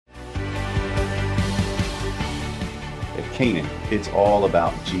Canaan. It's all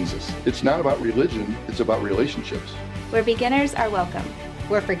about Jesus. It's not about religion, it's about relationships. Where beginners are welcome.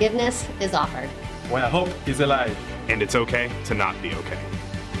 Where forgiveness is offered. Where hope is alive. And it's okay to not be okay.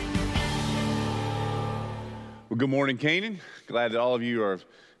 Well, good morning, Canaan. Glad that all of you are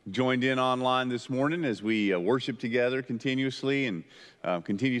joined in online this morning as we worship together continuously and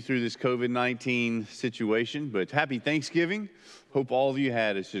continue through this COVID-19 situation. But happy Thanksgiving. Hope all of you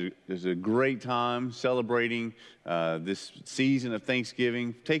had a great time celebrating this season of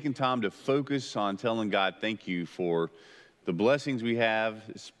Thanksgiving, taking time to focus on telling God thank you for the blessings we have,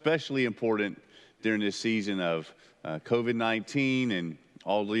 especially important during this season of COVID-19 and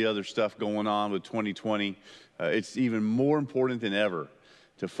all the other stuff going on with 2020. It's even more important than ever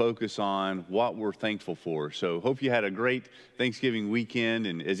to focus on what we're thankful for. So hope you had a great Thanksgiving weekend,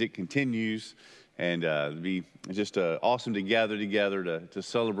 and as it continues, and it'd be just awesome to gather together to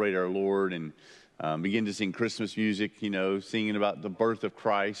celebrate our Lord and begin to sing Christmas music, you know, singing about the birth of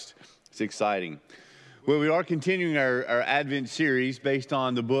Christ. It's exciting. Well, we are continuing our Advent series based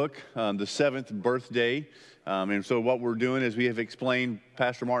on the book, The Seventh Birthday. And so what we're doing, as we have explained,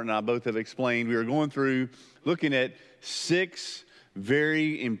 Pastor Martin and I both have explained, we are going through looking at 6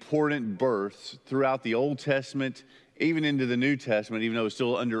 very important births throughout the Old Testament, even into the New Testament, even though it's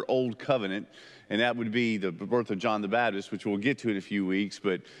still under Old Covenant. And that would be the birth of John the Baptist, which we'll get to in a few weeks.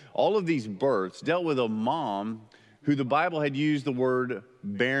 But all of these births dealt with a mom who the Bible had used the word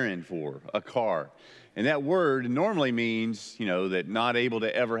barren for, akar. And that word normally means, you know, that not able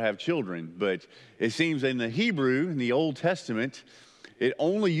to ever have children. But it seems in the Hebrew, in the Old Testament, it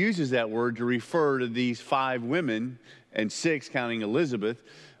only uses that word to refer to these 5 women, and 6, counting Elizabeth,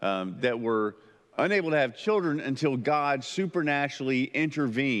 that were unable to have children until God supernaturally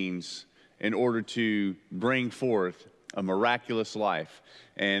intervenes in order to bring forth a miraculous life.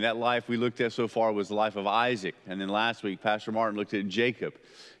 And that life we looked at so far was the life of Isaac. And then last week, Pastor Martin looked at Jacob.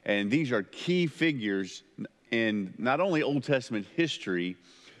 And these are key figures in not only Old Testament history,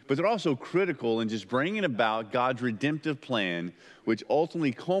 but they're also critical in just bringing about God's redemptive plan, which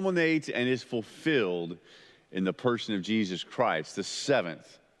ultimately culminates and is fulfilled in the person of Jesus Christ, the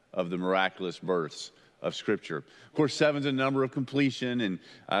 7th of the miraculous births of Scripture. Of course, 7's a number of completion, and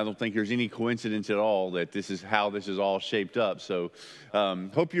I don't think there's any coincidence at all that this is how this is all shaped up. So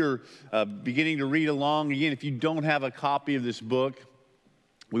hope you're beginning to read along. Again, if you don't have a copy of this book,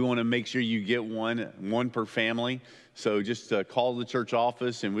 we want to make sure you get one per family. So just call the church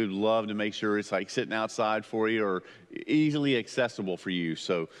office, and we'd love to make sure it's like sitting outside for you or easily accessible for you.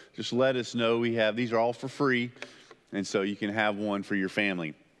 So just let us know. These are all for free, and so you can have one for your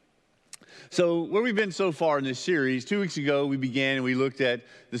family. So where we've been so far in this series, 2 weeks ago we began and we looked at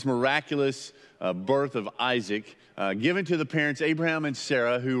this miraculous birth of Isaac, given to the parents Abraham and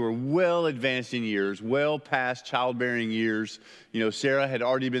Sarah, who were well advanced in years, well past childbearing years. You know, Sarah had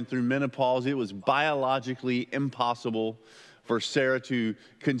already been through menopause. It was biologically impossible for Sarah to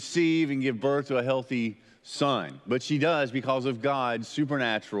conceive and give birth to a healthy son. But she does because of God's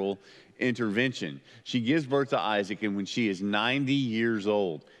supernatural intervention. She gives birth to Isaac, and when she is 90 years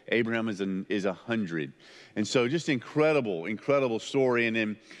old, Abraham is 100. And so just incredible story. And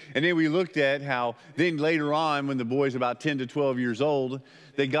then we looked at how then later on, when the boy's about 10 to 12 years old,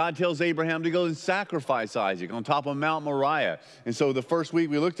 that God tells Abraham to go and sacrifice Isaac on top of Mount Moriah. And so the first week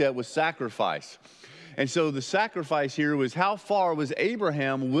we looked at was sacrifice. And so the sacrifice here was, how far was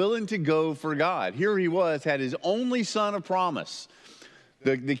Abraham willing to go for God? Here he was, had his only son of promise.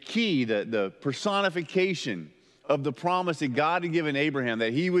 The key, the personification of the promise that God had given Abraham,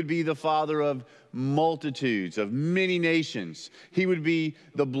 that he would be the father of multitudes, of many nations. He would be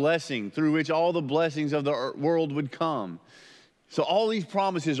the blessing through which all the blessings of the world would come. So all these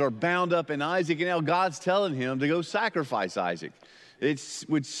promises are bound up in Isaac, and now God's telling him to go sacrifice Isaac. It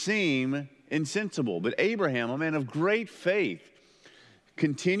would seem insensible, but Abraham, a man of great faith,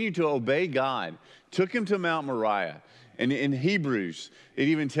 continued to obey God, took him to Mount Moriah. And in Hebrews, it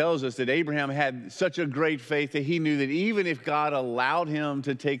even tells us that Abraham had such a great faith that he knew that even if God allowed him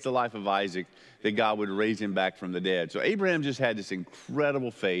to take the life of Isaac, that God would raise him back from the dead. So Abraham just had this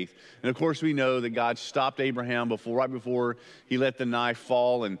incredible faith. And of course, we know that God stopped Abraham right before he let the knife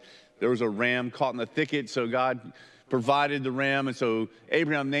fall, and there was a ram caught in the thicket. So God provided the ram, and so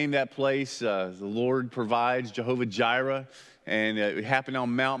Abraham named that place, the Lord provides, Jehovah Jireh. And it happened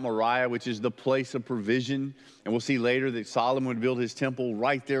on Mount Moriah, which is the place of provision. And we'll see later that Solomon would build his temple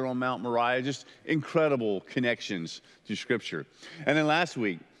right there on Mount Moriah. Just incredible connections to Scripture. And then last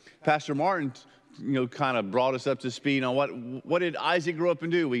week, Pastor Martin, kind of brought us up to speed on what did Isaac grow up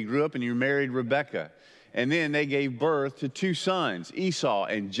and do. He grew up and he married Rebekah. And then they gave birth to two sons, Esau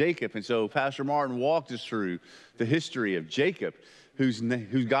and Jacob. And so Pastor Martin walked us through the history of Jacob,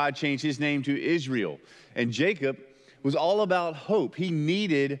 who God changed his name to Israel. And Jacob was all about hope. He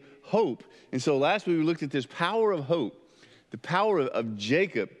needed hope. And so last week we looked at this power of hope, the power of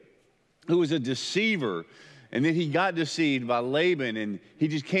Jacob, who was a deceiver. And then he got deceived by Laban, and he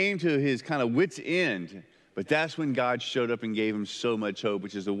just came to his kind of wit's end. But that's when God showed up and gave him so much hope,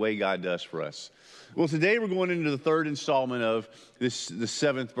 which is the way God does for us. Well, today we're going into the third installment of the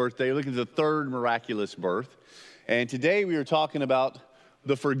seventh birthday. We're looking at the third miraculous birth. And today we are talking about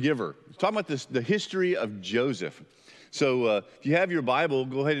the forgiver. We're talking about the history of Joseph. So if you have your Bible,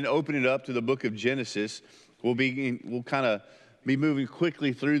 go ahead and open it up to the book of Genesis. We'll kind of be moving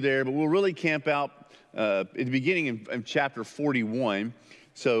quickly through there, but we'll really camp out at the beginning in chapter 41.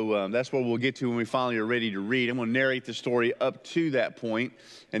 So that's where we'll get to when we finally are ready to read. I'm going to narrate the story up to that point,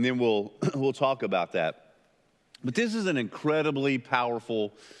 and then we'll talk about that. But this is an incredibly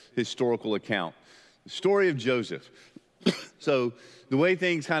powerful historical account. The story of Joseph. So the way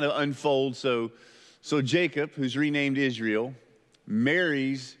things kind of unfold, so Jacob, who's renamed Israel,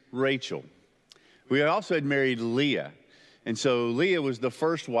 marries Rachel. We also had married Leah. And so Leah was the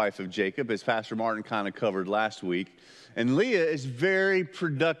first wife of Jacob, as Pastor Martin kind of covered last week. And Leah is very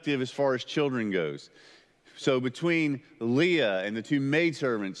productive as far as children goes. So between Leah and the two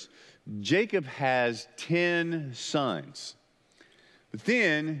maidservants, Jacob has 10 sons. But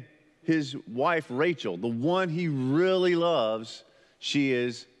then his wife Rachel, the one he really loves, she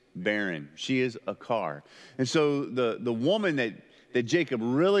is barren. She is a car. And so the woman that Jacob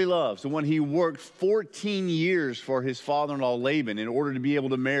really loves, the one he worked 14 years for his father-in-law Laban in order to be able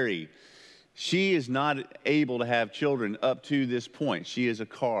to marry, she is not able to have children up to this point. She is a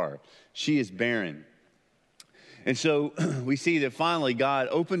car. She is barren. And so we see that finally God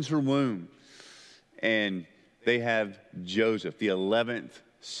opens her womb, and they have Joseph, the 11th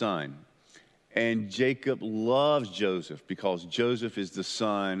son. And Jacob loves Joseph because Joseph is the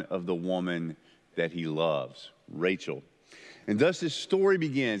son of the woman that he loves, Rachel. And thus this story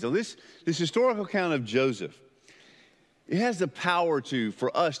begins. So this historical account of Joseph, it has the power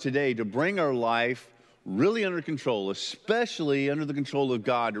for us today to bring our life really under control, especially under the control of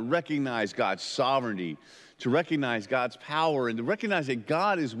God, to recognize God's sovereignty, to recognize God's power, and to recognize that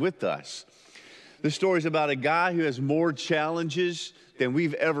God is with us. This story is about a guy who has more challenges than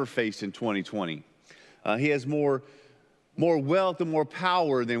we've ever faced in 2020. He has more wealth and more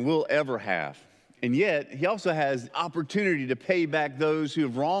power than we'll ever have. And yet, he also has the opportunity to pay back those who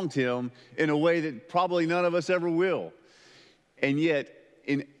have wronged him in a way that probably none of us ever will. And yet,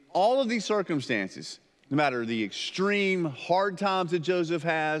 in all of these circumstances, no matter the extreme hard times that Joseph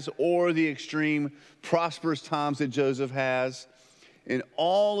has or the extreme prosperous times that Joseph has, in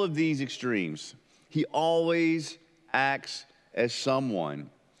all of these extremes, he always acts as someone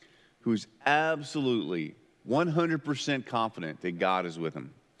who's absolutely 100% confident that God is with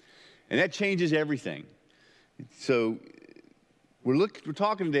him. And that changes everything. So we're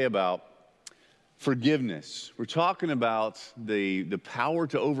talking today about forgiveness. We're talking about the power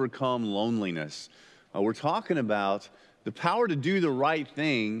to overcome loneliness. We're talking about the power to do the right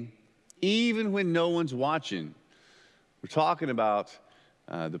thing even when no one's watching. We're talking about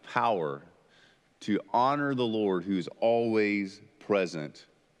the power to honor the Lord who is always present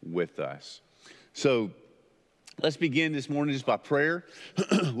with us. So let's begin this morning just by prayer.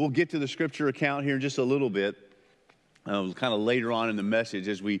 We'll get to the scripture account here in just a little bit, kind of later on in the message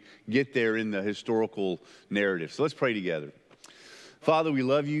as we get there in the historical narrative. So let's pray together. Father, we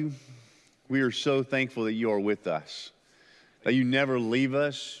love you. We are so thankful that you are with us, that you never leave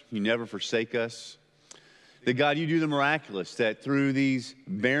us, you never forsake us, that God, you do the miraculous, that through these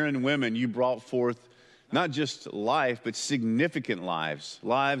barren women you brought forth not just life, but significant lives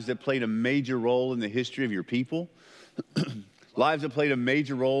that played a major role in the history of your people, lives that played a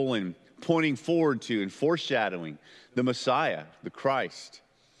major role in pointing forward to and foreshadowing the Messiah, the Christ.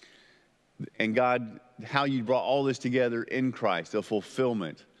 And God, how you brought all this together in Christ, the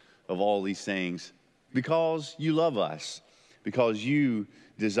fulfillment of all these things, because you love us, because you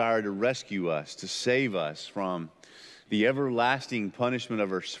desire to rescue us, to save us from the everlasting punishment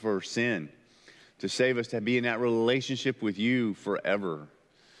of our sin, to save us to be in that relationship with you forever.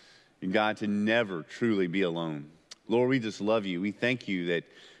 And God, to never truly be alone. Lord, we just love you. We thank you that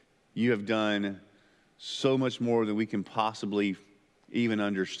you have done so much more than we can possibly even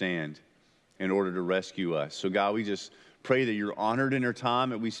understand in order to rescue us. So God, we just pray that you're honored in our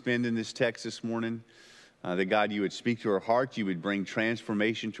time that we spend in this text this morning, that God, you would speak to our hearts, you would bring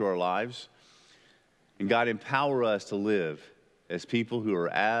transformation to our lives. And God, empower us to live as people who are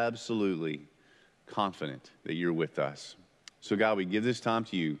absolutely confident that you're with us. So God, we give this time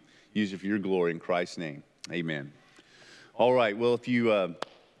to you. Use it for your glory in Christ's name. Amen. All right, well, if you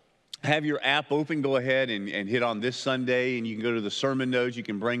have your app open, go ahead and hit on This Sunday, and you can go to the sermon notes. You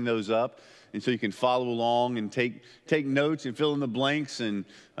can bring those up, and so you can follow along and take notes and fill in the blanks, and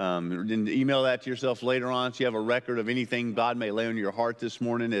email that to yourself later on so you have a record of anything God may lay on your heart this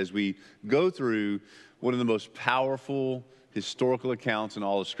morning as we go through one of the most powerful historical accounts in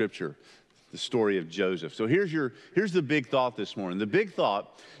all of Scripture, the story of Joseph. So here's the big thought this morning. The big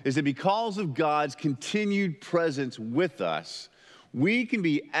thought is that because of God's continued presence with us, we can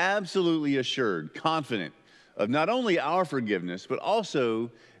be absolutely assured, confident of not only our forgiveness, but also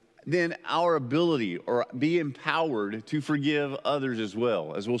then our ability or be empowered to forgive others as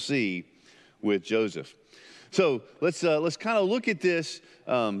well, as we'll see with Joseph. So let's kind of look at this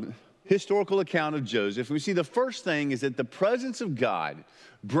historical account of Joseph. We see the first thing is that the presence of God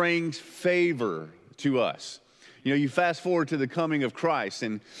brings favor to us. You know, you fast forward to the coming of Christ,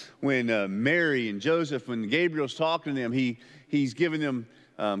 and when Mary and Joseph, when Gabriel's talking to them, he's giving them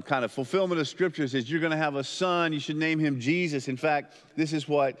kind of fulfillment of Scripture. It says, you're going to have a son, you should name him Jesus. In fact, this is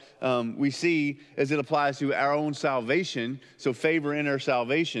what we see as it applies to our own salvation, so favor in our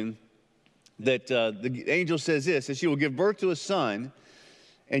salvation, that the angel says this, that she will give birth to a son,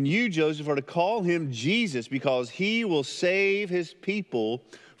 and you, Joseph, are to call him Jesus because he will save his people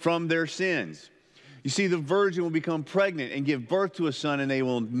from their sins. You see, the virgin will become pregnant and give birth to a son, and they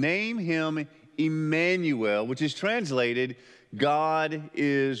will name him Emmanuel, which is translated, God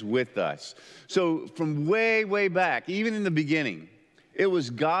is with us. So from way, way back, even in the beginning, it was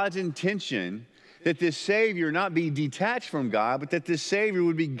God's intention that this Savior not be detached from God, but that this Savior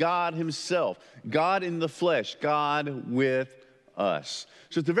would be God himself, God in the flesh, God with us.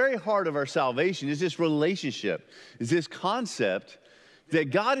 So at the very heart of our salvation is this relationship, is this concept that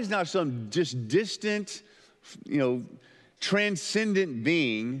God is not some just distant, transcendent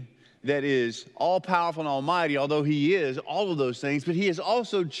being that is all-powerful and almighty, although he is all of those things, but he has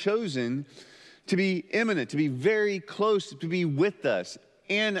also chosen to be immanent, to be very close, to be with us,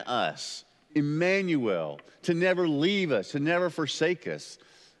 in us, Emmanuel, to never leave us, to never forsake us,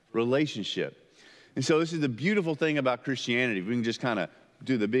 relationship. And so this is the beautiful thing about Christianity. We can just kind of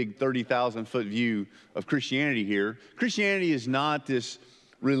do the big 30,000-foot view of Christianity here. Christianity is not this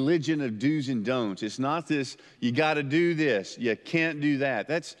religion of do's and don'ts. It's not this, you got to do this, you can't do that.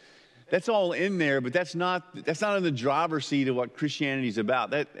 That's all in there, but that's not in the driver's seat of what Christianity is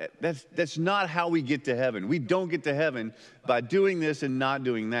about. That's not how we get to heaven. We don't get to heaven by doing this and not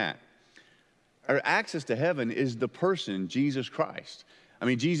doing that. Our access to heaven is the person, Jesus Christ. I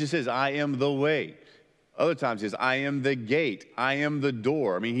mean, Jesus says, I am the way. Other times he says, I am the gate. I am the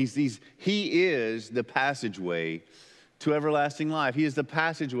door. I mean, he is the passageway to everlasting life. He is the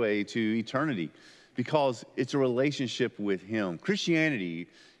passageway to eternity because it's a relationship with him. Christianity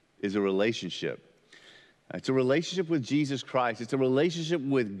is a relationship. It's a relationship with Jesus Christ. It's a relationship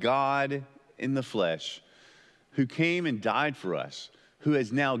with God in the flesh who came and died for us, who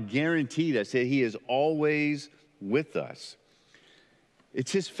has now guaranteed us that he is always with us.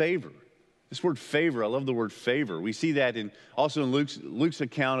 It's his favor. This word favor, I love the word favor. We see that also in Luke's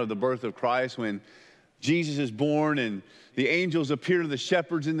account of the birth of Christ when Jesus is born and the angels appear to the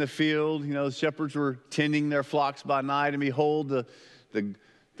shepherds in the field. You know, the shepherds were tending their flocks by night, and behold,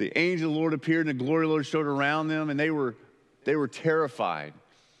 the angel of the Lord appeared and the glory of the Lord showed around them, and they were terrified.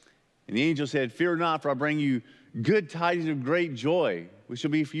 And the angel said, fear not, for I bring you good tidings of great joy, which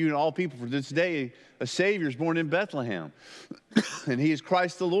shall be for you and all people. For this day a Savior is born in Bethlehem, and he is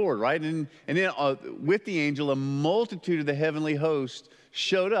Christ the Lord, right? And then with the angel, a multitude of the heavenly host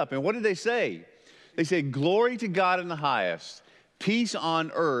showed up. And what did they say? They said, glory to God in the highest, peace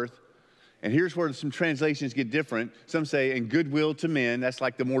on earth. And here's where some translations get different. Some say, and goodwill to men. That's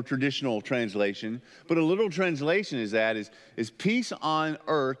like the more traditional translation. But a literal translation is peace on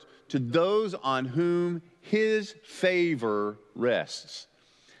earth to those on whom his favor rests.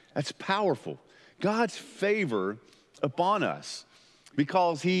 That's powerful. God's favor upon us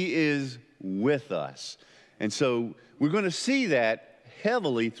because he is with us. And so we're going to see that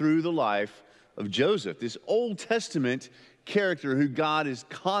heavily through the life of Joseph, this Old Testament character who God is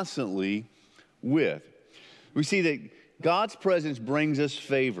constantly with. We see that God's presence brings us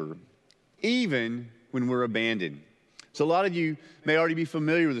favor even when we're abandoned. So a lot of you may already be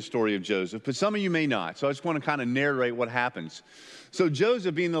familiar with the story of Joseph, but some of you may not. So I just want to kind of narrate what happens. So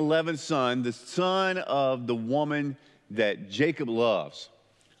Joseph, being the 11th son, the son of the woman that Jacob loves,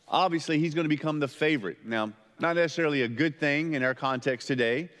 obviously he's going to become the favorite. Now, not necessarily a good thing in our context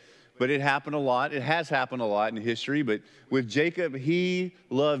today, but it happened a lot. It has happened a lot in history, but with Jacob, he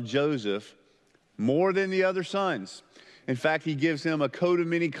loved Joseph more than the other sons. In fact, he gives him a coat of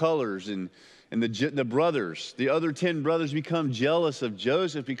many colors, and the brothers, the other 10 brothers, become jealous of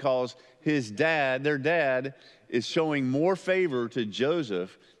Joseph because their dad, is showing more favor to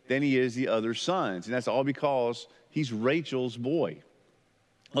Joseph than he is the other sons. And that's all because he's Rachel's boy.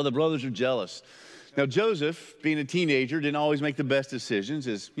 Well, the brothers are jealous. Now, Joseph, being a teenager, didn't always make the best decisions,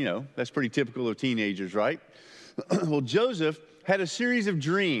 as you know, that's pretty typical of teenagers, right? Well, Joseph had a series of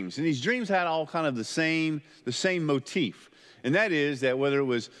dreams, and these dreams had all kind of the same motif. And that is that whether it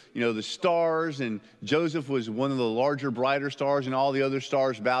was, the stars, and Joseph was one of the larger, brighter stars, and all the other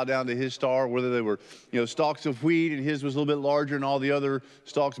stars bowed down to his star, whether they were, stalks of wheat, and his was a little bit larger, and all the other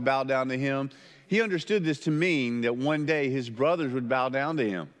stalks bowed down to him. He understood this to mean that one day his brothers would bow down to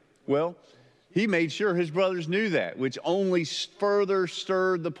him. Well, he made sure his brothers knew that, which only further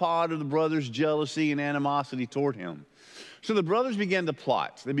stirred the pot of the brothers' jealousy and animosity toward him. So the brothers began to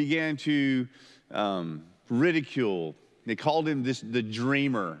plot. They began to ridicule. They called him the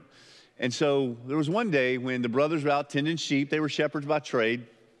dreamer. And so there was one day when the brothers were out tending sheep. They were shepherds by trade.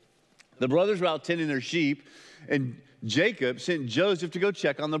 The brothers were out tending their sheep, and Jacob sent Joseph to go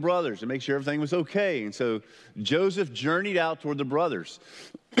check on the brothers and make sure everything was okay. And so Joseph journeyed out toward the brothers.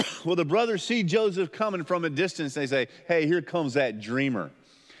 Well, the brothers see Joseph coming from a distance. They say, hey, here comes that dreamer.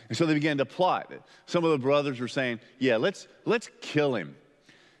 And so they began to plot. Some of the brothers were saying, yeah, let's kill him.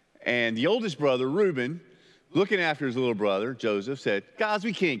 And the oldest brother, Reuben, looking after his little brother, Joseph, said, guys,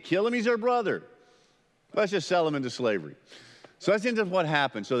 we can't kill him. He's our brother. Let's just sell him into slavery. So that's into what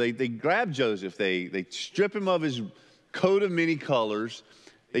happened. So they grab Joseph. They strip him of his coat of many colors.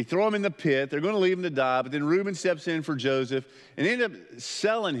 They throw him in the pit. They're going to leave him to die. But then Reuben steps in for Joseph and end up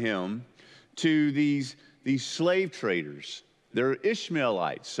selling him to these slave traders. They're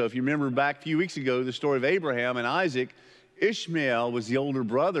Ishmaelites. So if you remember back a few weeks ago, the story of Abraham and Isaac, Ishmael was the older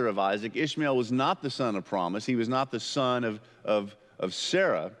brother of Isaac. Ishmael was not the son of promise. He was not the son of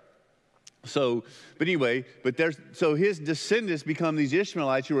Sarah. So his descendants become these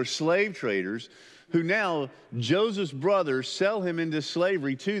Ishmaelites who are slave traders, who now Joseph's brothers sell him into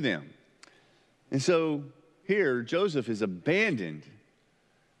slavery to them. And so here, Joseph is abandoned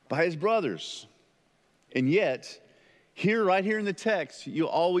by his brothers. And yet, right here in the text, you'll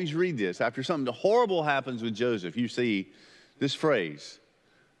always read this. After something horrible happens with Joseph, you see this phrase,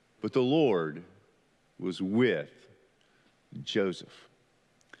 but the Lord was with Joseph.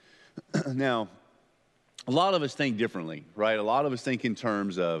 Now, a lot of us think differently, right? A lot of us think in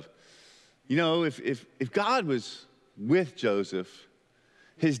terms of, if God was with Joseph,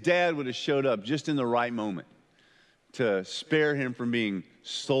 his dad would have showed up just in the right moment to spare him from being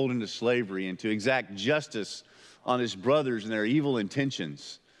sold into slavery and to exact justice on his brothers and their evil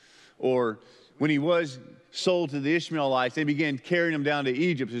intentions. Or when he was sold to the Ishmaelites, they began carrying him down to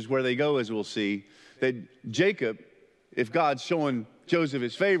Egypt, is where they go, as we'll see, that Jacob, if God's showing Joseph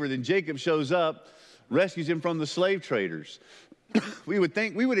his favor, then Jacob shows up, rescues him from the slave traders. We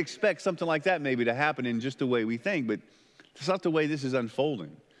would expect something like that maybe to happen in just the way we think, but that's not the way this is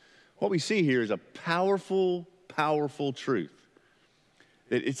unfolding. What we see here is a powerful, powerful truth.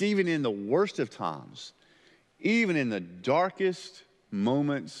 That it's even in the worst of times, even in the darkest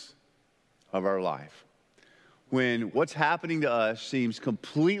moments of our life, when what's happening to us seems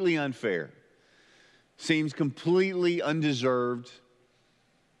completely unfair, seems completely undeserved,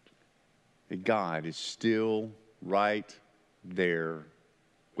 that God is still right there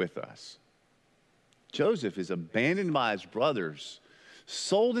with us. Joseph is abandoned by his brothers,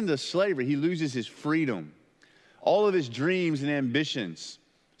 sold into slavery. He loses his freedom. All of his dreams and ambitions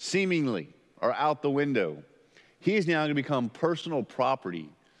seemingly are out the window. He is now going to become personal property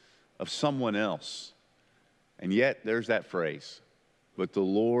of someone else. And yet there's that phrase, but the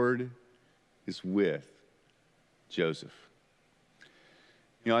Lord is with Joseph.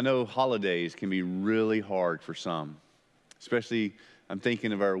 I know holidays can be really hard for some, especially I'm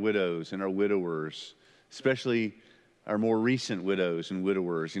thinking of our widows and our widowers, especially our more recent widows and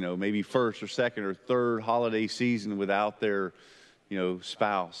widowers, maybe first or second or third holiday season without their,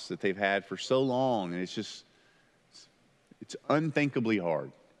 spouse that they've had for so long. And it's unthinkably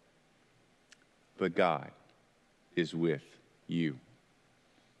hard. But God is with you.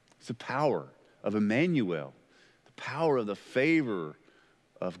 It's the power of Emmanuel, the power of the favor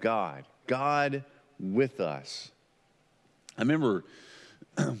of God. God with us. I remember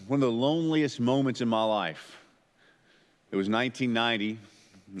one of the loneliest moments in my life. It was 1990.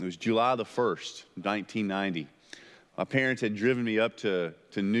 It was July the 1st, 1990. My parents had driven me up to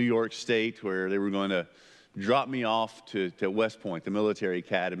New York State, where they were going to drop me off to West Point, the military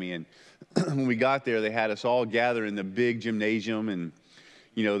academy. And when we got there, they had us all gather in the big gymnasium. And,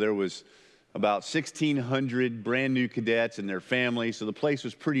 there was about 1,600 brand new cadets and their families. So the place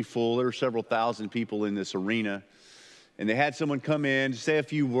was pretty full. There were several thousand people in this arena. And they had someone come in to say a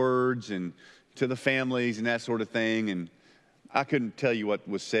few words and to the families and that sort of thing. And I couldn't tell you what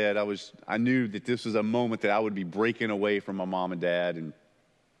was said. I knew that this was a moment that I would be breaking away from my mom and dad. And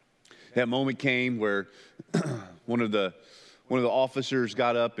that moment came where one of the officers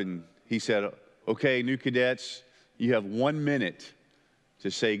got up and he said, "Okay, new cadets, you have 1 minute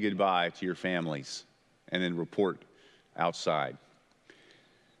to say goodbye to your families and then report outside."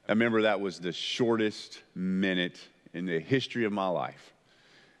 I remember that was the shortest minute in the history of my life.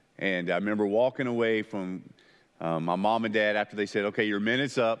 And I remember walking away from my mom and dad after they said, "Okay, your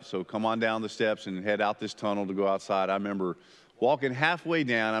minute's up, so come on down the steps and head out this tunnel to go outside." I remember walking halfway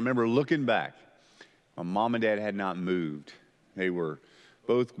down. I remember looking back. My mom and dad had not moved. They were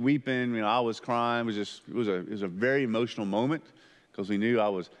both weeping. I was crying. It was a very emotional moment because I knew I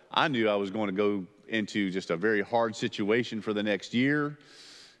was going to go into just a very hard situation for the next year,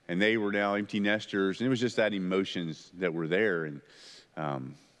 and they were now empty nesters, and it was just that emotions that were there. And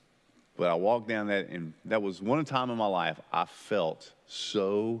but I walked down that, and that was one time in my life I felt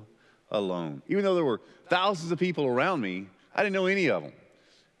so alone. Even though there were thousands of people around me, I didn't know any of them.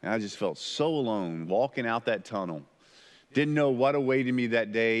 And I just felt so alone walking out that tunnel. Didn't know what awaited me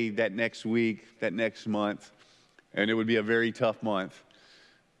that day, that next week, that next month. And it would be a very tough month.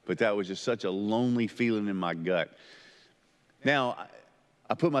 But that was just such a lonely feeling in my gut. Now,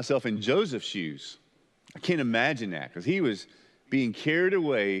 I put myself in Joseph's shoes. I can't imagine that because he was being carried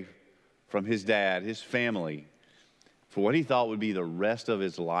away from his dad, his family, for what he thought would be the rest of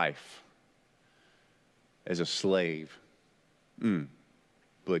his life as a slave.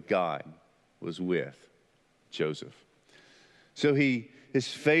 But God was with Joseph. So his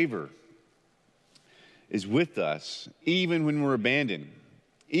favor is with us even when we're abandoned,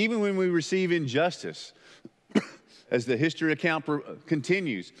 even when we receive injustice, as the history account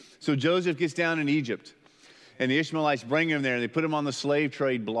continues. So Joseph gets down in Egypt, and the Ishmaelites bring him there, and they put him on the slave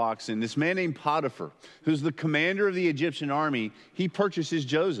trade blocks. And this man named Potiphar, who's the commander of the Egyptian army, he purchases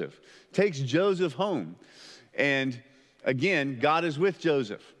Joseph, takes Joseph home. And again, God is with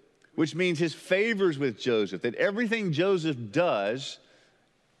Joseph, which means his favor's with Joseph, that everything Joseph does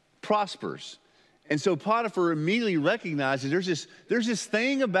prospers. And so Potiphar immediately recognizes there's this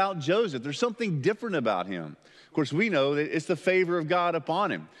thing about Joseph. There's something different about him. Of course, we know that it's the favor of God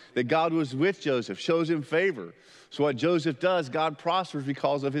upon him, that God was with Joseph, shows him favor. So what Joseph does, God prospers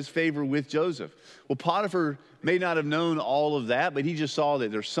because of his favor with Joseph. Well, Potiphar may not have known all of that, but he just saw that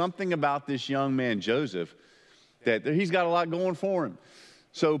there's something about this young man, Joseph, that he's got a lot going for him.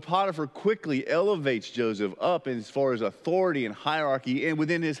 So Potiphar quickly elevates Joseph up as far as authority and hierarchy and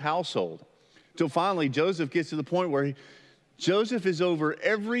within his household. Till finally, Joseph gets to the point where Joseph is over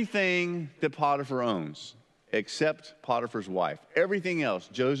everything that Potiphar owns, except Potiphar's wife. Everything else,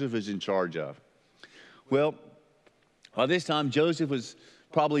 Joseph is in charge of. Well, by this time, Joseph was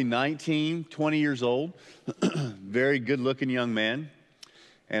probably 19, 20 years old, very good-looking young man.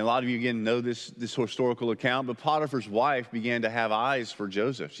 And a lot of you, again, know this historical account, but Potiphar's wife began to have eyes for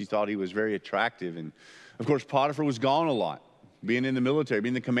Joseph. She thought he was very attractive. And, of course, Potiphar was gone a lot. Being in the military,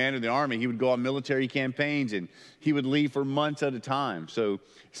 being the commander of the army, he would go on military campaigns, and he would leave for months at a time. So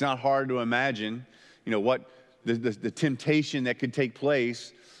it's not hard to imagine, what the temptation that could take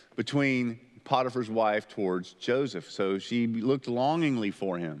place between Potiphar's wife towards Joseph. So she looked longingly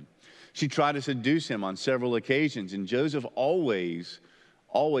for him. She tried to seduce him on several occasions, and Joseph always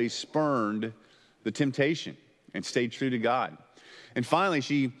spurned the temptation and stayed true to God. And finally,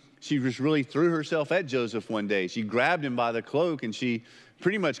 she just really threw herself at Joseph one day. She grabbed him by the cloak, and she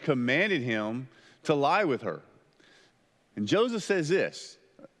pretty much commanded him to lie with her. And Joseph says this,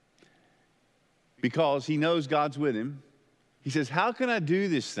 because he knows God's with him. He says, "How can I do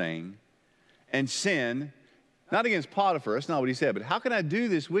this thing and sin, not against Potiphar," that's not what he said, but how can I do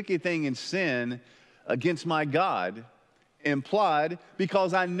this wicked thing and sin against my God? Implied,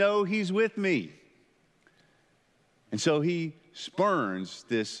 because I know he's with me. And so he spurns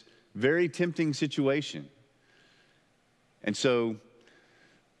this very tempting situation. And so,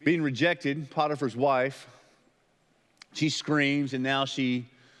 being rejected, Potiphar's wife, she screams, and now she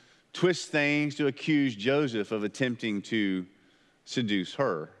twists things to accuse Joseph of attempting to seduce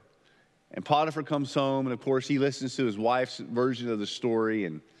her. And Potiphar comes home, and of course he listens to his wife's version of the story.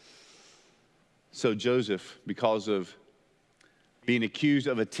 And so Joseph, because of being accused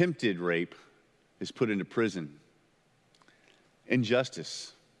of attempted rape, is put into prison.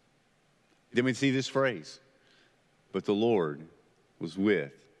 Injustice. Then we see this phrase, "But the Lord was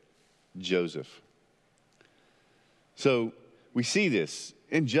with Joseph." So we see this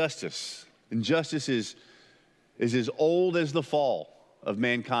injustice, Injustice is as old as the fall of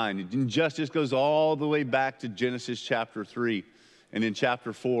mankind. Injustice goes all the way back to Genesis chapter 3. And in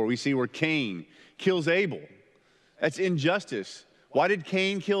chapter 4, we see where Cain kills Abel. That's injustice. Why did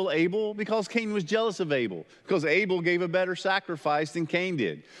Cain kill Abel? Because Cain was jealous of Abel. Because Abel gave a better sacrifice than Cain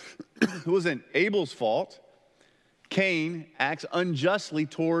did. It wasn't Abel's fault. Cain acts unjustly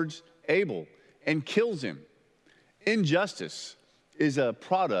towards Abel and kills him. Injustice is a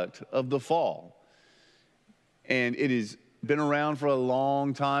product of the fall. And it has been around for a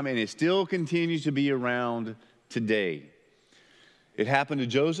long time, and it still continues to be around today. It happened to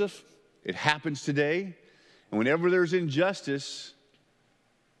Joseph. It happens today. And whenever there's injustice,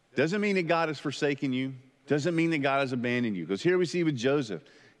 doesn't mean that God has forsaken you. Doesn't mean that God has abandoned you. Because here we see with Joseph,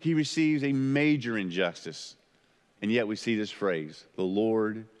 he receives a major injustice. And yet we see this phrase, the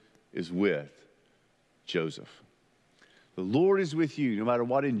Lord is with Joseph. The Lord is with you no matter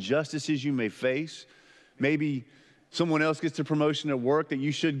what injustices you may face. Maybe someone else gets the promotion at work that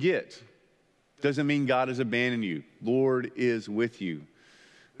you should get. Doesn't mean God has abandoned you. Lord is with you.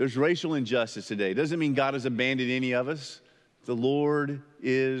 There's racial injustice today. Doesn't mean God has abandoned any of us. The Lord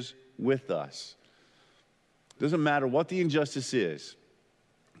is with us. Doesn't matter what the injustice is,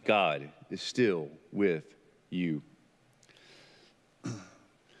 God is still with you.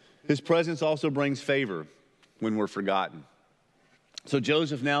 His presence also brings favor when we're forgotten. So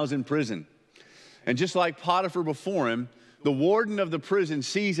Joseph now is in prison. And just like Potiphar before him, the warden of the prison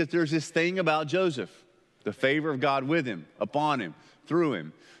sees that there's this thing about Joseph, the favor of God with him, upon him, through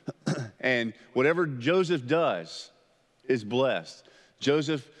him. And whatever Joseph does is blessed.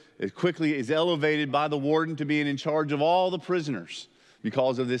 Joseph is elevated by the warden to being in charge of all the prisoners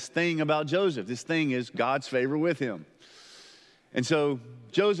because of this thing about Joseph. This thing is God's favor with him. And so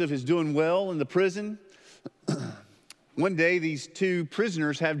Joseph is doing well in the prison. One day, these two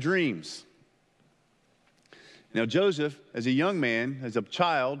prisoners have dreams. Now, Joseph, as a young man, as a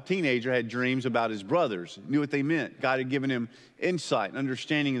child, teenager, had dreams about his brothers, knew what they meant. God had given him insight and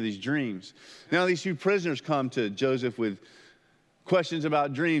understanding of these dreams. Now, these two prisoners come to Joseph with questions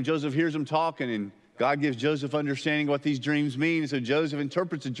about dreams. Joseph hears them talking, and God gives Joseph understanding what these dreams mean. So Joseph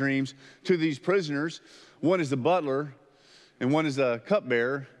interprets the dreams to these prisoners. One is the butler, and one is the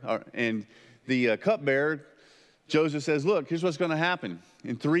cupbearer. And the cupbearer, Joseph says, look, here's what's going to happen.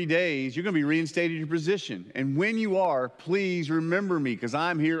 In 3 days, you're going to be reinstated in your position. And when you are, please remember me, because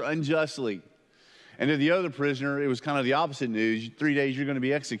I'm here unjustly. And to the other prisoner, it was kind of the opposite news. 3 days, you're going to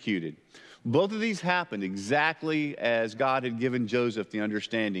be executed. Both of these happened exactly as God had given Joseph the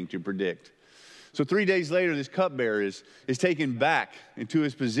understanding to predict. So 3 days later, this cupbearer is taken back into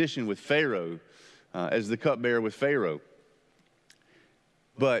his position with Pharaoh, as the cupbearer with Pharaoh.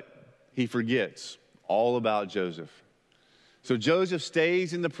 But he forgets all about Joseph. So Joseph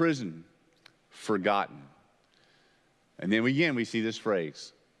stays in the prison, forgotten. And then again, we see this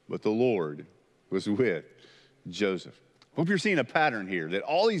phrase, but the Lord was with Joseph. Hope you're seeing a pattern here, that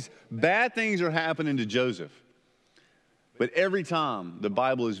all these bad things are happening to Joseph. But every time, the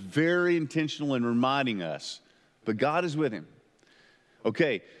Bible is very intentional in reminding us, but God is with him.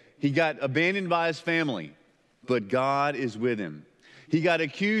 Okay, he got abandoned by his family, but God is with him. He got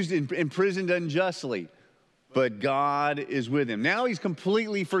accused and imprisoned unjustly, but God is with him. Now he's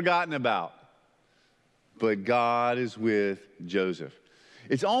completely forgotten about, but God is with Joseph.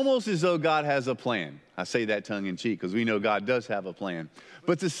 It's almost as though God has a plan. I say that tongue in cheek because we know God does have a plan.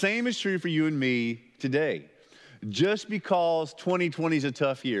 But the same is true for you and me today. Just because 2020 is a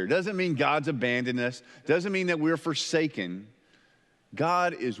tough year doesn't mean God's abandoned us, doesn't mean that we're forsaken.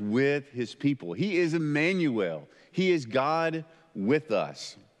 God is with his people. He is Emmanuel. He is God with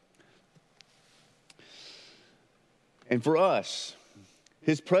us. And for us,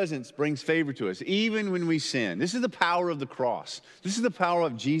 his presence brings favor to us, even when we sin. This is the power of the cross. This is the power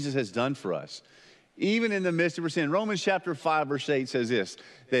of Jesus has done for us. Even in the midst of our sin. Romans chapter 5, verse 8 says this,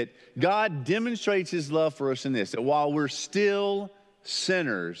 that God demonstrates his love for us in this, that while we're still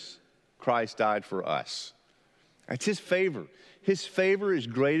sinners, Christ died for us. That's his favor. His favor is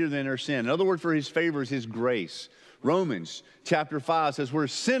greater than our sin. Another word for his favor is his grace. Romans chapter 5 says, where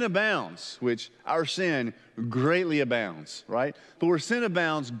sin abounds, which our sin greatly abounds, right? But where sin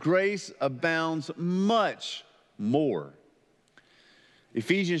abounds, grace abounds much more.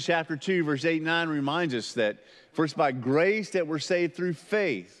 Ephesians chapter 2, verse 8 and 9 reminds us that, for it's by grace that we're saved through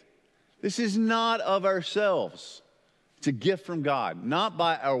faith. This is not of ourselves. It's a gift from God, not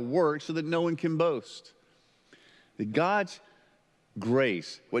by our works, so that no one can boast. That God's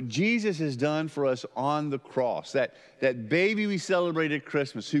grace, what Jesus has done for us on the cross, that baby we celebrate at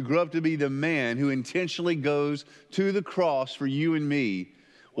Christmas, who grew up to be the man who intentionally goes to the cross for you and me,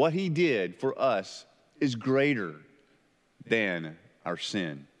 What he did for us is greater than our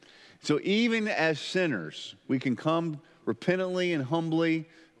sin. So even as sinners, we can come repentantly and humbly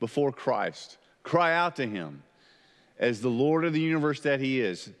before Christ, cry out to him as the Lord of the universe that he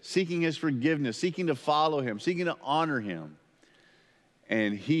is, seeking his forgiveness, seeking to follow him, seeking to honor him.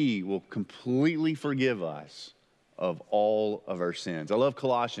 And he will completely forgive us of all of our sins. I love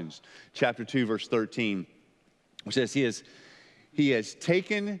Colossians chapter 2, verse 13, which says he has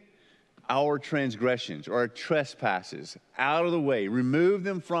taken our transgressions or our trespasses out of the way, removed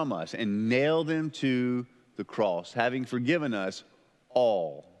them from us, and nailed them to the cross, having forgiven us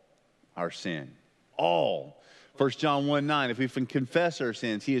all our sin. All. 1 John 1:9, if we can confess our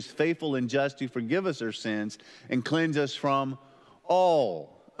sins, he is faithful and just to forgive us our sins and cleanse us from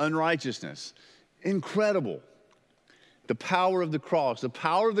all unrighteousness. Incredible. The power of the cross, the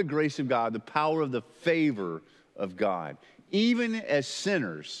power of the grace of God, the power of the favor of God. Even as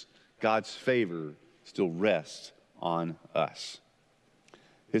sinners, God's favor still rests on us.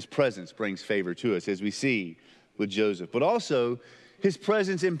 His presence brings favor to us, as we see with Joseph. But also, his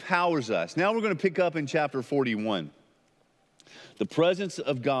presence empowers us. Now we're going to pick up in chapter 41. The presence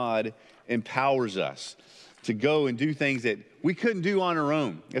of God empowers us to go and do things that we couldn't do on our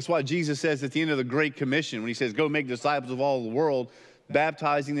own. That's why Jesus says at the end of the Great Commission, when he says, go make disciples of all the world,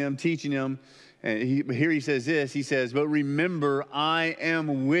 baptizing them, teaching them. And here he says this, he says, but remember, I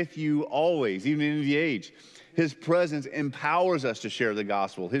am with you always, even in the age. His presence empowers us to share the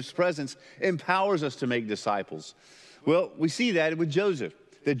gospel. His presence empowers us to make disciples. Well, we see that with Joseph,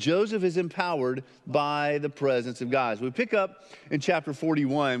 that Joseph is empowered by the presence of God. So we pick up in chapter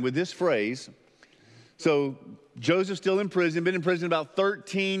 41 with this phrase. So Joseph's still in prison, been in prison about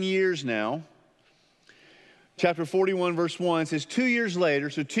 13 years now. Chapter 41, verse 1 says, 2 years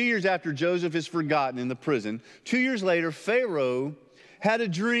later, so 2 years after Joseph is forgotten in the prison, 2 years later, Pharaoh had a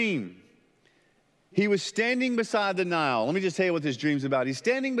dream. He was standing beside the Nile. Let me just tell you what this dream's about. He's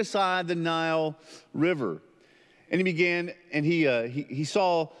standing beside the Nile River. And he began, and he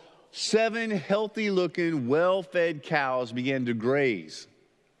saw 7 healthy-looking, well-fed cows began to graze.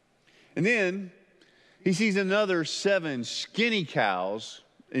 And then he sees another 7 skinny cows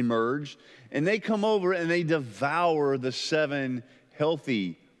emerge, and they come over and they devour the 7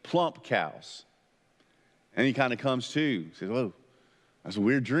 healthy, plump cows. And he kind of comes to, says, whoa, that's a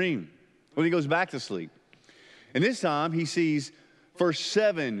weird dream. Well, he goes back to sleep. And this time he sees first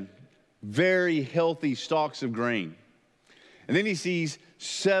 7 very healthy stalks of grain. And then he sees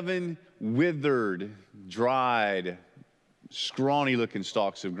 7 withered, dried, scrawny-looking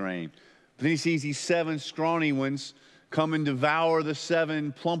stalks of grain. But then he sees these 7 scrawny ones come and devour the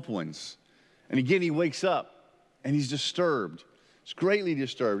 7 plump ones. And again, he wakes up and he's disturbed. He's greatly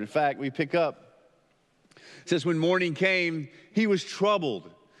disturbed. In fact, we pick up, it says, when morning came, he was troubled.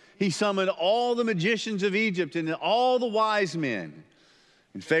 He summoned all the magicians of Egypt and all the wise men.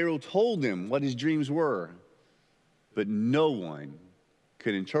 And Pharaoh told them what his dreams were, but no one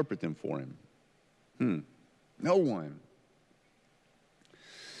could interpret them for him. No one.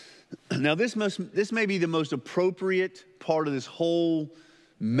 Now, this may be the most appropriate part of this whole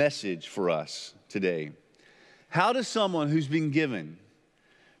message for us today. How does someone who's been given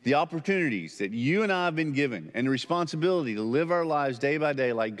the opportunities that you and I have been given and the responsibility to live our lives day by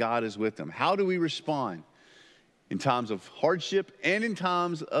day like God is with them, how do we respond in times of hardship and in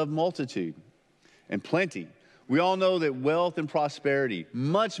times of multitude and plenty? We all know that wealth and prosperity,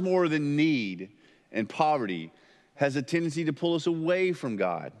 much more than need and poverty, has a tendency to pull us away from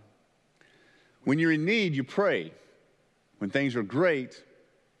God. When you're in need, you pray. When things are great,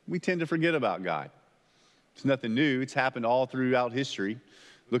 we tend to forget about God. It's nothing new. It's happened all throughout history.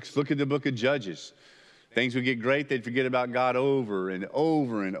 Look at the book of Judges. Things would get great, they'd forget about God over and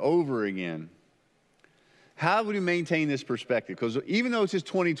over and over again. How would we maintain this perspective? Because even though it's just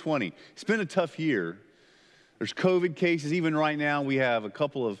 2020, it's been a tough year. There's COVID cases. Even right now, we have a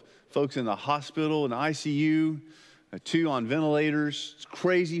couple of folks in the hospital, in the ICU, 2 on ventilators. It's a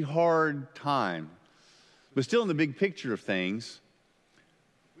crazy hard time. But still in the big picture of things,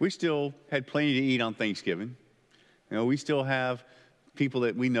 we still had plenty to eat on Thanksgiving. You know, we still have people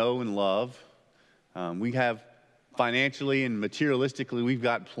that we know and love. We have financially and materialistically, we've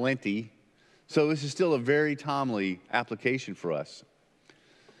got plenty. So this is still a very timely application for us.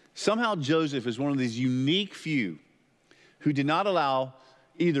 Somehow Joseph is one of these unique few who did not allow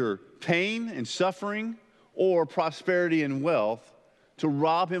either pain and suffering or prosperity and wealth to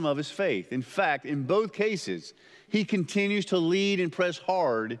rob him of his faith. In fact, in both cases, he continues to lead and press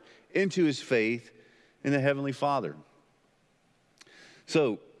hard into his faith in the Heavenly Father.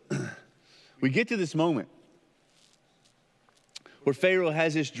 So we get to this moment where Pharaoh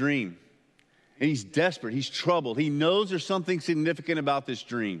has this dream. And he's desperate. He's troubled. He knows there's something significant about this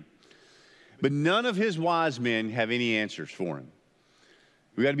dream. But none of his wise men have any answers for him.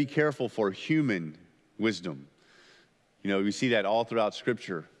 We got to be careful for human wisdom. You know, we see that all throughout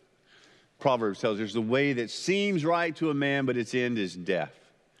Scripture. Proverbs tells us there's a way that seems right to a man, but its end is death.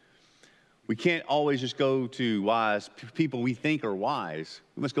 We can't always just go to wise people we think are wise.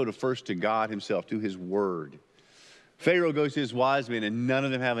 We must go first to God himself, to his word. Pharaoh goes to his wise men, and none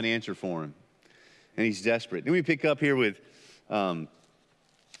of them have an answer for him. And he's desperate. Then we pick up here with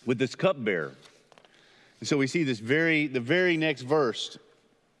this cupbearer. And so we see the very next verse,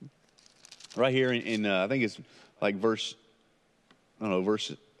 right here in I think it's like verse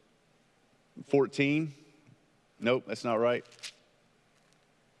 14. Nope, that's not right.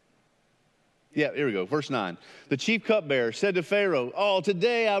 Yeah, here we go. Verse 9. The chief cupbearer said to Pharaoh, "Oh,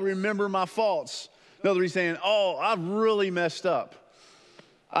 today I remember my faults." In other words, he's saying, "Oh, I've really messed up.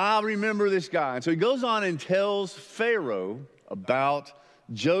 I remember this guy." And so he goes on and tells Pharaoh about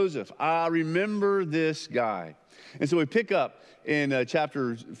Joseph. I remember this guy. And so we pick up in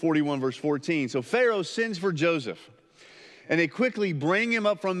chapter 41, verse 14. So Pharaoh sends for Joseph, and they quickly bring him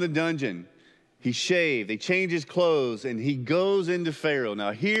up from the dungeon. He shaved, they change his clothes, and he goes into Pharaoh.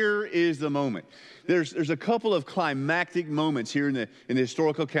 Now, here is the moment. There's a couple of climactic moments here in the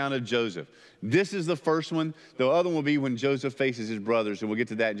historical account of Joseph. This is the first one. The other one will be when Joseph faces his brothers, and we'll get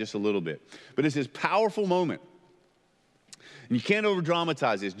to that in just a little bit. But it's this powerful moment. And you can't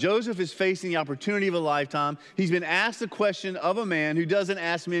over-dramatize this. Joseph is facing the opportunity of a lifetime. He's been asked a question of a man who doesn't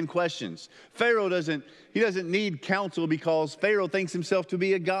ask men questions. Pharaoh doesn't need counsel because Pharaoh thinks himself to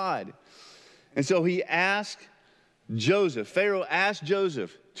be a god. And so he asked Joseph, Pharaoh asked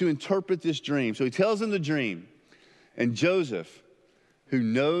Joseph to interpret this dream. So he tells him the dream. And Joseph, who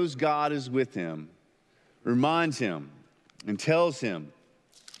knows God is with him, reminds him and tells him,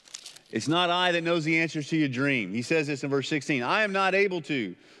 "It's not I that knows the answers to your dream." He says this in verse 16. "I am not able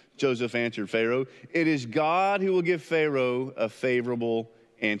to," Joseph answered Pharaoh. "It is God who will give Pharaoh a favorable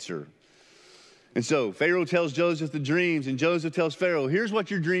answer." And so Pharaoh tells Joseph the dreams, and Joseph tells Pharaoh, "Here's what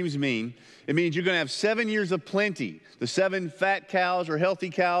your dreams mean. It means you're going to have 7 years of plenty. The 7 fat cows or healthy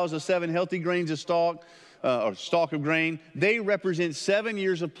cows, the 7 healthy grains of stalk of grain, they represent 7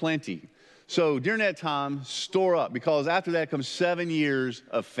 years of plenty. So during that time, store up, because after that comes 7 years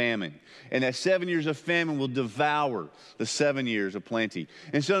of famine. And that 7 years of famine will devour the 7 years of plenty."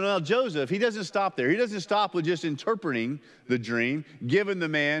 And so now Joseph, he doesn't stop there. He doesn't stop with just interpreting the dream, giving the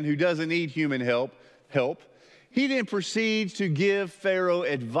man who doesn't need human help. He then proceeds to give Pharaoh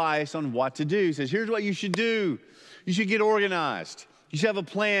advice on what to do. He says, "Here's what you should do. You should get organized. You should have a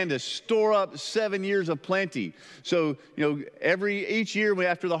plan to store up 7 years of plenty." So, each year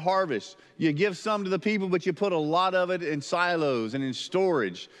after the harvest, you give some to the people, but you put a lot of it in silos and in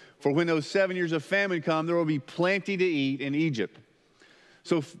storage. For when those 7 years of famine come, there will be plenty to eat in Egypt.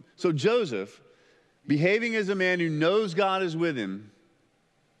 So Joseph, behaving as a man who knows God is with him,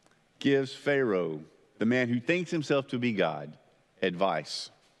 gives Pharaoh, the man who thinks himself to be God, advice.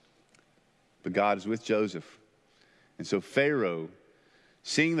 But God is with Joseph. And so Pharaoh,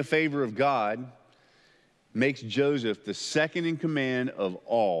 seeing the favor of God, makes Joseph the second in command of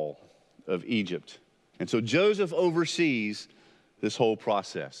all of Egypt. And so Joseph oversees this whole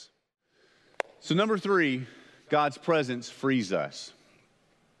process. So number 3, God's presence frees us.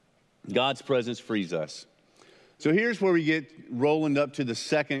 God's presence frees us. So here's where we get rolling up to the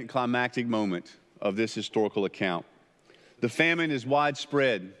second climactic moment of this historical account. The famine is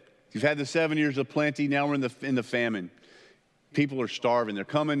widespread. You've had the 7 years of plenty, now we're in the famine. People are starving. They're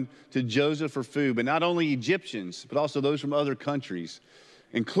coming to Joseph for food, but not only Egyptians, but also those from other countries,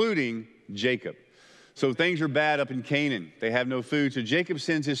 including Jacob. So things are bad up in Canaan. They have no food. So Jacob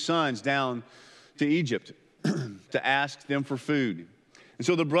sends his sons down to Egypt to ask them for food. And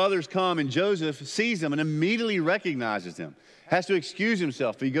so the brothers come, and Joseph sees them and immediately recognizes them. Has to excuse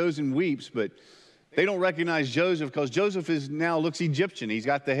himself. He goes and weeps, but they don't recognize Joseph because Joseph now looks Egyptian. He's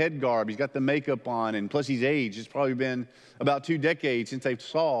got the head garb, he's got the makeup on, and plus he's aged. It's probably been about 2 decades since they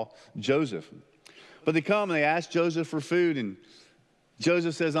saw Joseph. But they come and they ask Joseph for food, and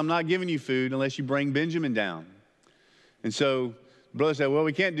Joseph says, "I'm not giving you food unless you bring Benjamin down." And so the brothers say, "Well,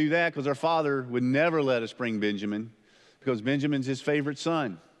 we can't do that because our father would never let us bring Benjamin because Benjamin's his favorite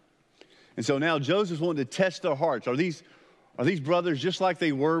son." And so now Joseph's wanting to test their hearts. Are these brothers just like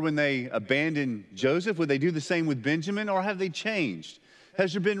they were when they abandoned Joseph? Would they do the same with Benjamin, or have they changed?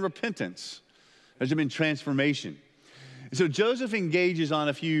 Has there been repentance? Has there been transformation? And so Joseph engages on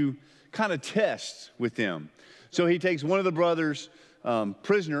a few kind of tests with them. So he takes one of the brothers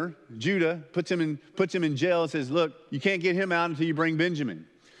prisoner, Judah, puts him in jail and says, look, you can't get him out until you bring Benjamin.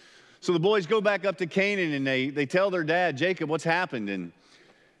 So the boys go back up to Canaan and they tell their dad, Jacob, what's happened, and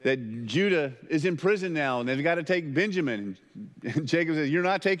that Judah is in prison now and they've got to take Benjamin. And Jacob says, you're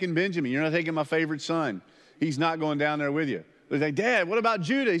not taking Benjamin. You're not taking my favorite son. He's not going down there with you. They're like, Dad, what about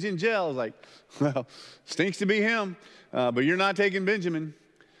Judah? He's in jail. I was like, well, stinks to be him, but you're not taking Benjamin.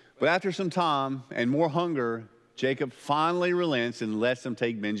 But after some time and more hunger, Jacob finally relents and lets them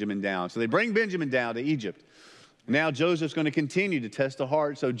take Benjamin down. So they bring Benjamin down to Egypt. Now Joseph's going to continue to test the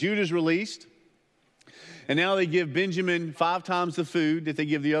heart. So Judah's released. And now they give Benjamin 5 times the food that they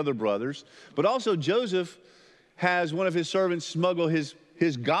give the other brothers. But also Joseph has one of his servants smuggle his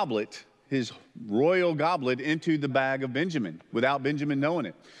goblet, his royal goblet, into the bag of Benjamin without Benjamin knowing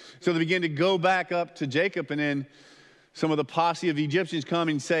it. So they begin to go back up to Jacob, and then some of the posse of Egyptians come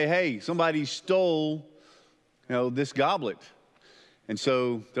and say, hey, somebody stole, this goblet. And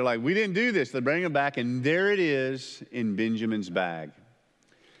so they're like, we didn't do this. They bring him back, and there it is in Benjamin's bag.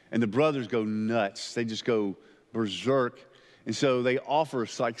 And the brothers go nuts. They just go berserk. And so they offer,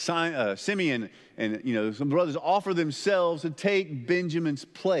 like Simeon and, some brothers offer themselves to take Benjamin's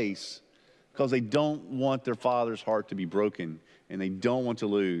place because they don't want their father's heart to be broken and they don't want to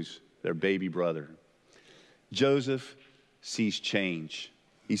lose their baby brother. Joseph sees change.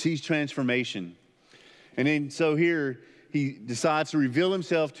 He sees transformation. And then so here he decides to reveal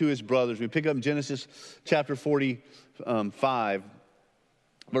himself to his brothers. We pick up in Genesis chapter 45,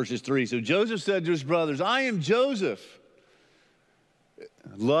 verses 3. So Joseph said to his brothers, I am Joseph.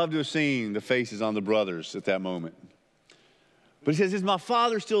 Love to have seen the faces on the brothers at that moment. But he says, is my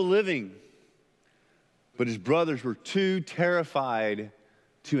father still living? But his brothers were too terrified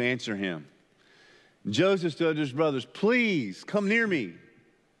to answer him. Joseph said to his brothers, please come near me.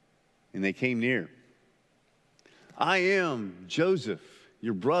 And they came near. I am Joseph,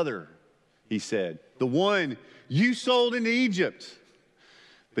 your brother, he said, the one you sold into Egypt.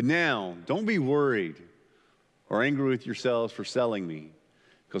 But now, don't be worried or angry with yourselves for selling me,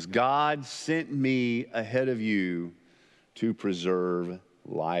 because God sent me ahead of you to preserve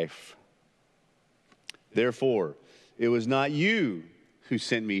life. Therefore, it was not you who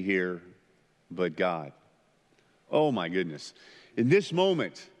sent me here, but God. Oh my goodness. In this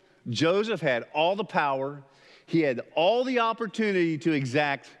moment, Joseph had all the power. He had all the opportunity to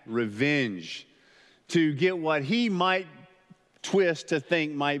exact revenge, to get what he might twist to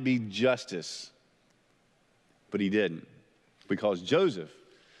think might be justice. But he didn't, because Joseph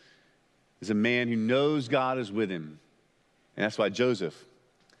is a man who knows God is with him. And that's why Joseph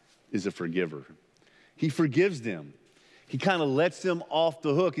is a forgiver. He forgives them. He kind of lets them off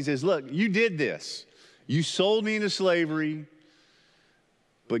the hook. He says, look, you did this. You sold me into slavery,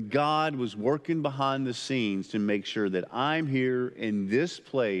 but God was working behind the scenes to make sure that I'm here in this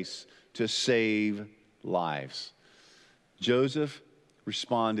place to save lives. Joseph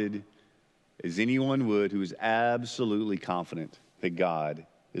responded as anyone would who is absolutely confident that God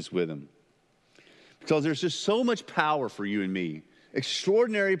is with him. Because there's just so much power for you and me,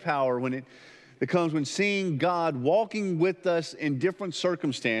 extraordinary power when it comes when seeing God walking with us in different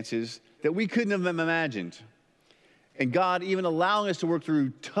circumstances that we couldn't have imagined. And God even allowing us to work through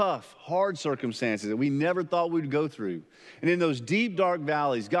tough, hard circumstances that we never thought we'd go through. And in those deep, dark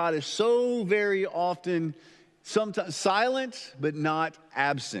valleys, God is so very often sometimes silent, but not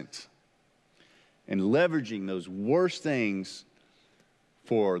absent. And leveraging those worst things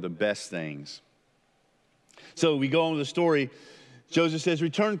for the best things. So we go on with the story. Joseph says,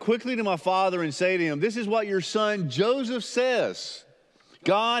 return quickly to my father and say to him, this is what your son Joseph says.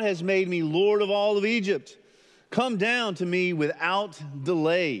 God has made me Lord of all of Egypt. Come down to me without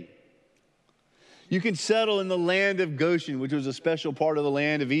delay. You can settle in the land of Goshen, which was a special part of the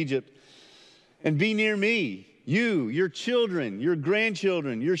land of Egypt, and be near me. You, your children, your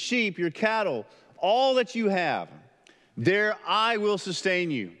grandchildren, your sheep, your cattle, all that you have. There I will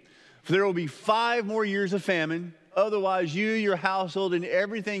sustain you. For there will be 5 more years of famine. Otherwise, you, your household, and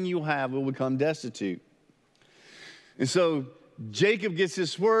everything you have will become destitute. And so Jacob gets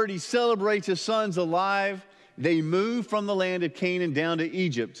this word. He celebrates his sons alive. They move from the land of Canaan down to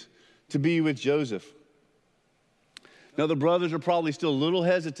Egypt to be with Joseph. Now, the brothers are probably still a little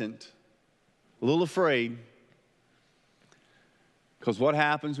hesitant, a little afraid, because what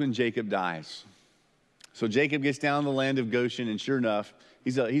happens when Jacob dies? So Jacob gets down to the land of Goshen, and sure enough,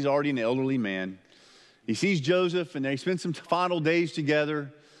 he's already an elderly man. He sees Joseph, and they spend some final days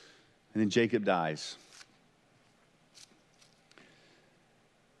together, and then Jacob dies.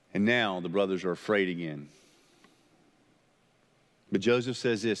 And now the brothers are afraid again. But Joseph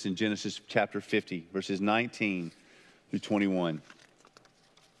says this in Genesis chapter 50, verses 19 through 21.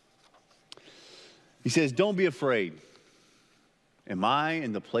 He says, don't be afraid. Am I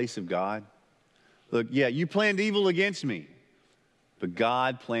in the place of God? Look, yeah, you planned evil against me, but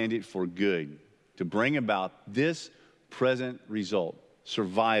God planned it for good to bring about this present result,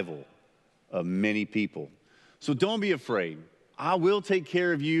 survival of many people. So don't be afraid. I will take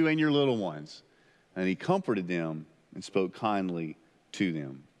care of you and your little ones. And he comforted them and spoke kindly to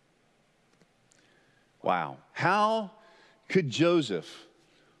them. Wow. How could Joseph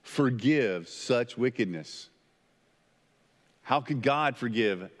forgive such wickedness? How could God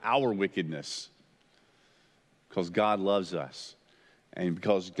forgive our wickedness? Because God loves us and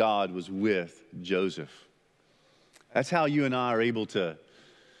because God was with Joseph. That's how you and I are able to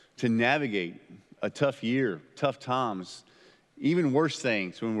navigate a tough year, tough times, even worse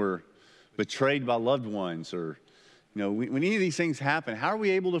things when we're betrayed by loved ones or, when any of these things happen. How are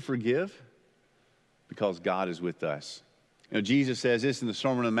we able to forgive? Because God is with us. Jesus says this in the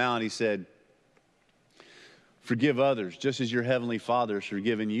Sermon on the Mount. He said, forgive others just as your heavenly Father has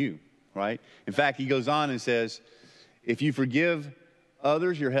forgiven you, right? In fact, he goes on and says, if you forgive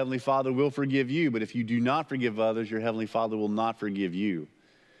others, your heavenly Father will forgive you. But if you do not forgive others, your heavenly Father will not forgive you.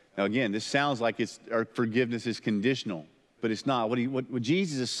 Now, again, this sounds like our forgiveness is conditional, but it's not. What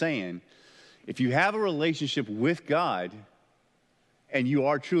Jesus is saying, if you have a relationship with God and you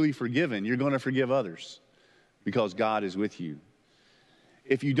are truly forgiven, you're going to forgive others because God is with you.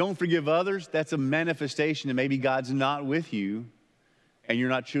 If you don't forgive others, that's a manifestation that maybe God's not with you and you're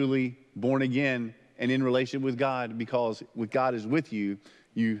not truly born again and in relationship with God, because when God is with you,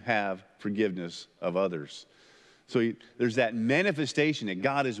 you have forgiveness of others. So there's that manifestation that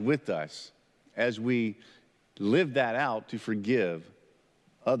God is with us as we live that out to forgive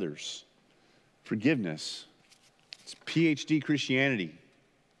others. Forgiveness. It's PhD Christianity.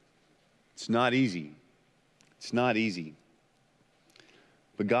 It's not easy. It's not easy.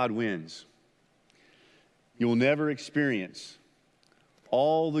 But God wins. You will never experience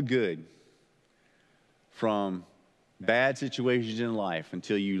all the good from bad situations in life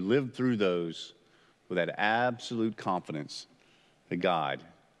until you live through those with that absolute confidence that God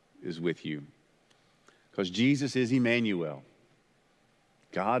is with you. Because Jesus is Emmanuel,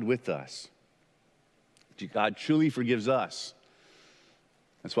 God with us. God truly forgives us.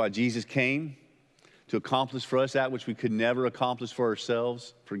 That's why Jesus came, to accomplish for us that which we could never accomplish for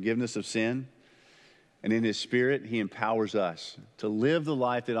ourselves, forgiveness of sin. And in his Spirit, he empowers us to live the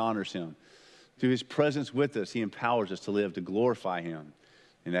life that honors him. Through his presence with us, he empowers us to live to glorify him.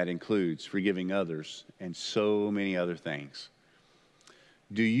 And that includes forgiving others and so many other things.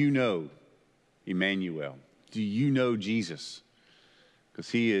 Do you know Emmanuel? Do you know Jesus? Because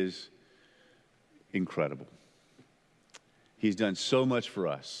he is incredible. He's done so much for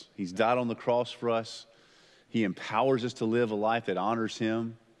us. He's died on the cross for us. He empowers us to live a life that honors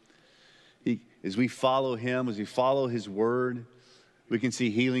him. As we follow him, as we follow his word, we can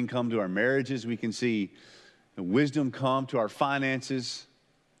see healing come to our marriages. We can see wisdom come to our finances.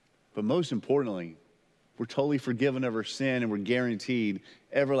 But most importantly, we're totally forgiven of our sin and we're guaranteed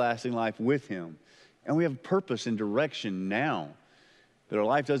everlasting life with him. And we have purpose and direction now, that our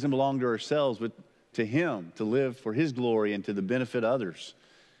life doesn't belong to ourselves, but to him, to live for his glory and to the benefit of others.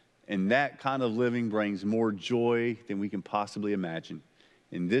 And that kind of living brings more joy than we can possibly imagine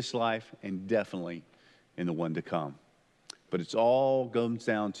in this life and definitely in the one to come. But it's all comes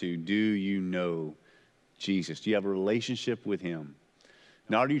down to, do you know Jesus? Do you have a relationship with him?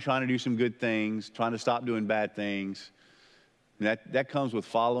 Not are you trying to do some good things, trying to stop doing bad things? And that comes with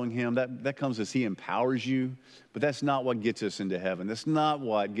following him. That comes as he empowers you. But that's not what gets us into heaven. That's not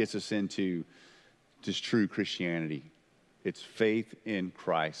what gets us into just true Christianity. It's faith in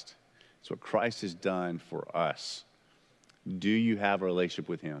Christ. It's what Christ has done for us. Do you have a relationship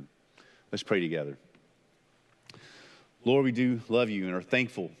with him? Let's pray together. Lord, we do love you and are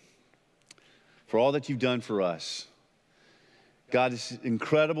thankful for all that you've done for us. God, this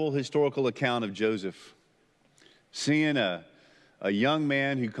incredible historical account of Joseph, seeing a young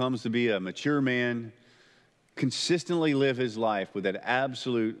man who comes to be a mature man consistently live his life with that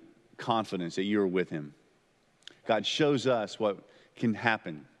absolute confidence that you're with him. God shows us what can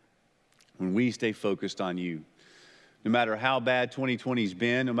happen when we stay focused on you. No matter how bad 2020's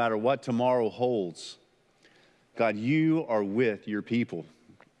been, no matter what tomorrow holds, God, you are with your people.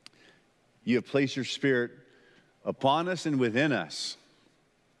 You have placed your Spirit upon us and within us.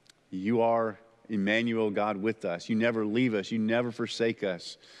 You are Emmanuel, God with us. You never leave us. You never forsake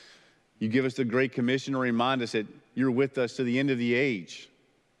us. You give us the Great Commission to remind us that you're with us to the end of the age.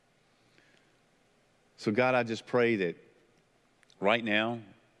 So God, I just pray that right now,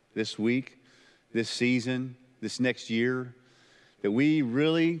 this week, this season, this next year, that we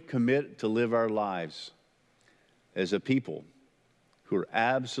really commit to live our lives as a people who are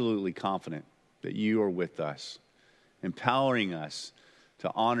absolutely confident that you are with us, empowering us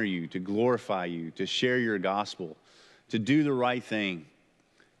to honor you, to glorify you, to share your gospel, to do the right thing,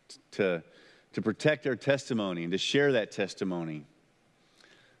 to protect our testimony and to share that testimony.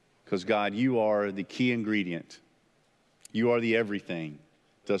 Because God, you are the key ingredient. You are the everything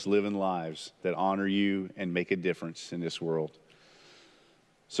to us living lives that honor you and make a difference in this world.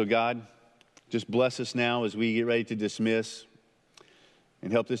 So God, just bless us now as we get ready to dismiss,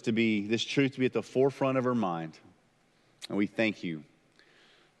 and help this truth to be at the forefront of our mind. And we thank you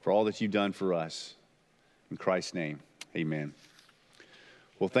for all that you've done for us. In Christ's name, amen.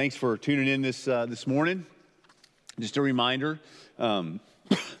 Well, thanks for tuning in this morning. Just a reminder that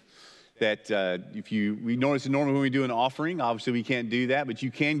we notice normally when we do an offering, obviously we can't do that, but you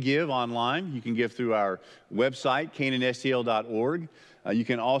can give online. You can give through our website, canaanstl.org. You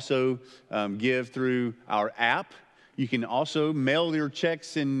can also give through our app. You can also mail your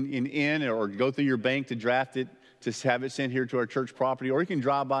checks in or go through your bank to draft it, to have it sent here to our church property, or you can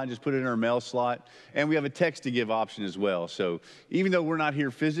drive by and just put it in our mail slot. And we have a text to give option as well. So even though we're not here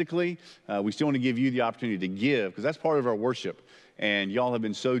physically, we still want to give you the opportunity to give, because that's part of our worship. And y'all have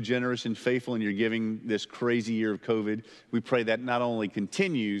been so generous and faithful in your giving this crazy year of COVID. We pray that not only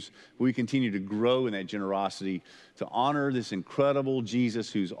continues, but we continue to grow in that generosity to honor this incredible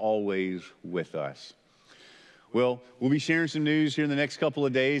Jesus who's always with us. Well, we'll be sharing some news here in the next couple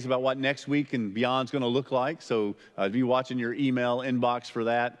of days about what next week and beyond is going to look like. So be watching your email inbox for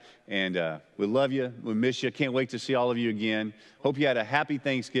that. And we love you. We miss you. Can't wait to see all of you again. Hope you had a happy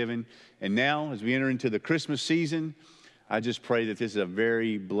Thanksgiving. And now, as we enter into the Christmas season, I just pray that this is a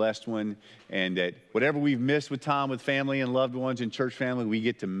very blessed one, and that whatever we've missed with time with family and loved ones and church family, we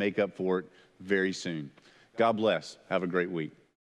get to make up for it very soon. God bless. Have a great week.